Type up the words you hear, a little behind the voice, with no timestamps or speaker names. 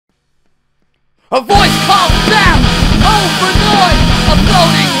A voice calls out over noise, a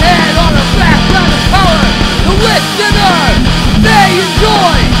floating head on a background of color. The listener, they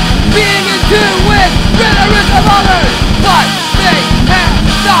enjoy being in tune with rhetoric of others, but they have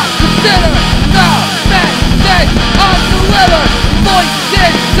not considered the message undelivered.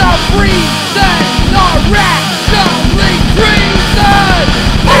 Voices of reason are rationally treason.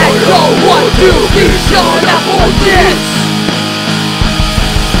 I don't want to be shown up for this,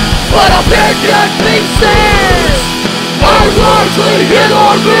 but opinion pieces are largely hit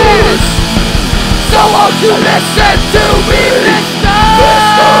or miss. So won't you listen to me, mister?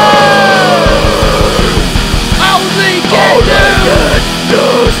 Only get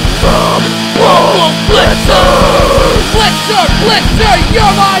news from Wolf Blitzer. Blitzer,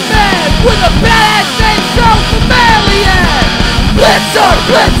 you're my man with a badass name so familiar.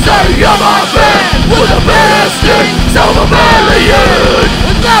 Blitzer, you're my man with a badass name so familiar.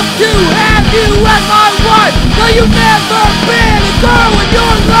 Would love to have you as my wife, though you've never been a girl in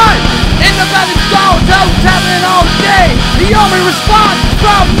your life. In the belly stall, toes tapping all day, the only response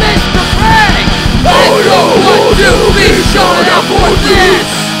from Mr. Frank. I don't want to be shown up for this,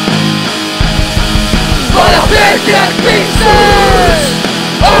 but opinion pieces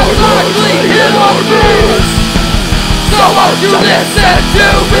are largely hit or miss. So won't you listen to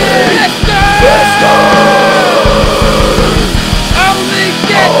me, Mister? Only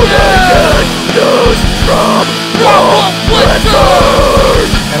get news from Wolf Blitzer.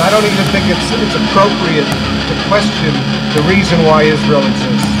 And I don't even think it's appropriate to question the reason why Israel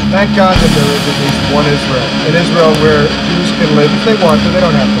exists. Thank God that there is at least one Israel. An Israel where Jews can live if they want to. They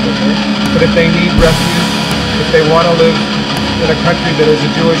don't have to live there. But if they need refuge, if they want to live in a country that is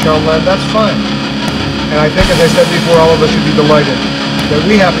a Jewish homeland, that's fine. And I think, as I said before, all of us should be delighted that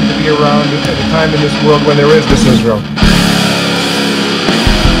we happen to be around at a time in this world when there is this Israel.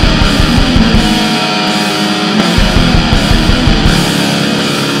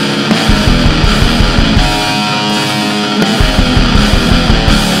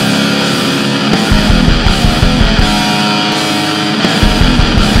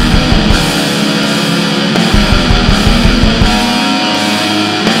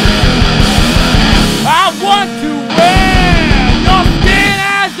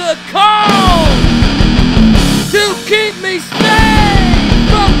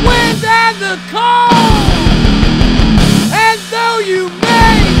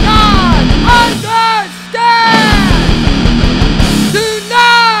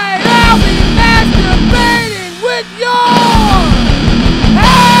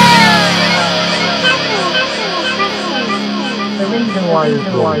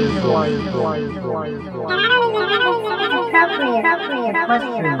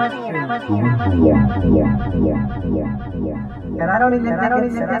 And I don't even think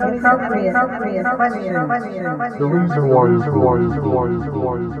it's appropriate question. The reason why is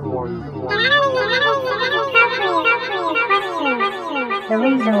The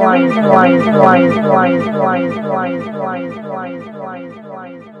reason why